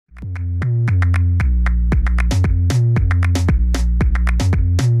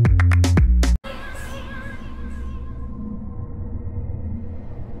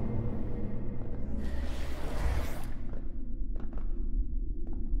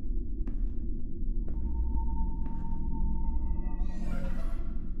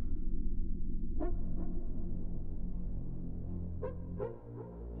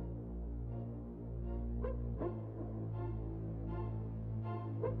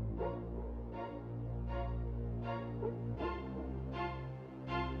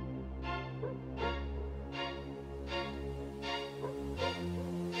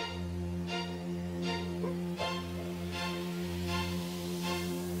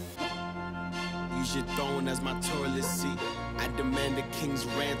use your throne as my toilet seat. I demand a king's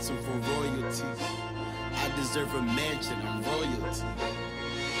ransom for royalties. I deserve a mansion, I'm royalty.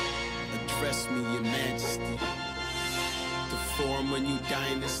 Address me, your majesty. To form a new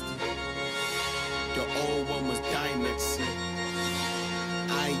dynasty. The old one was dynasty.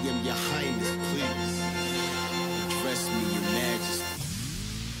 I am your highness, please. Address me, your majesty.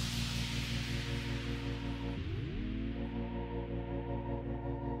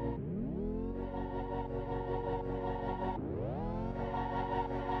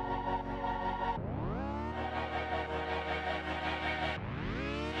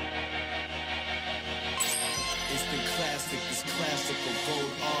 Instant classic, this classical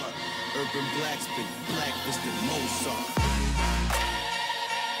gold art. Urban blacksmith, blacklisted Mozart.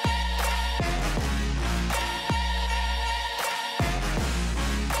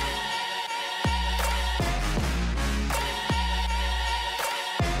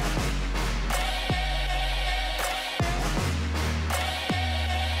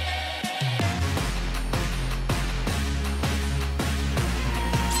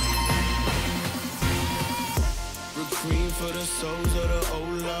 Cream for the souls of the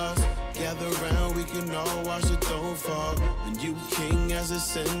old lost. Gather round, we can all watch the throne fall. The new king has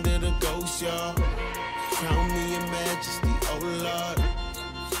ascended, a ghost, y'all. Crown me in majesty, oh Lord.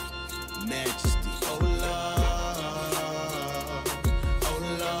 Majesty, oh Lord. Oh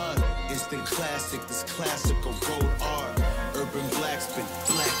Lord. Instant classic, this classical gold art. Urban blacksmith,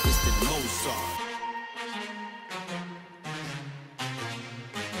 blacklisted Mozart.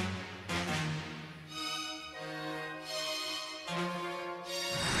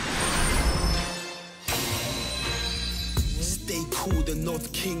 Stay cool, the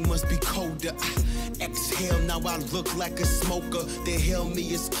North King must be colder. Exhale, now I look like a smoker. They hail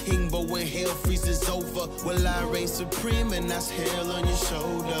me as king, but when hell freezes over, well, I reign supreme, and that's hell on your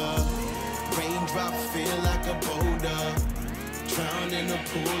shoulder. Raindrop feel like a boulder. Drown in a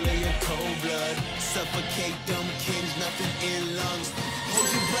pool of your cold blood. Suffocate dumb kings, nothing in lungs. Hold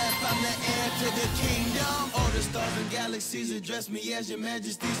your breath, I'm the heir to the kingdom. All the stars and galaxies address me as your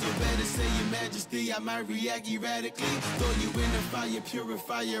majesty. So better say your majesty, I might react erratically. Throw you in the fire,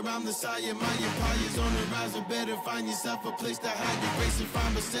 purifier, I'm the sire. My empire's on the rise, or better find yourself a place to hide. Your grace and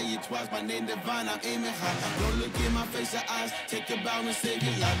fine, but say it twice, my name divine, I'm aiming high. Don't look in my face or eyes, take a bow and save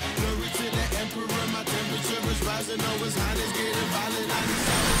your life. Glory to the emperor, my temperature is rising. Oh, his highness getting violent, I need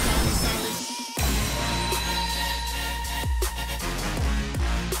silence,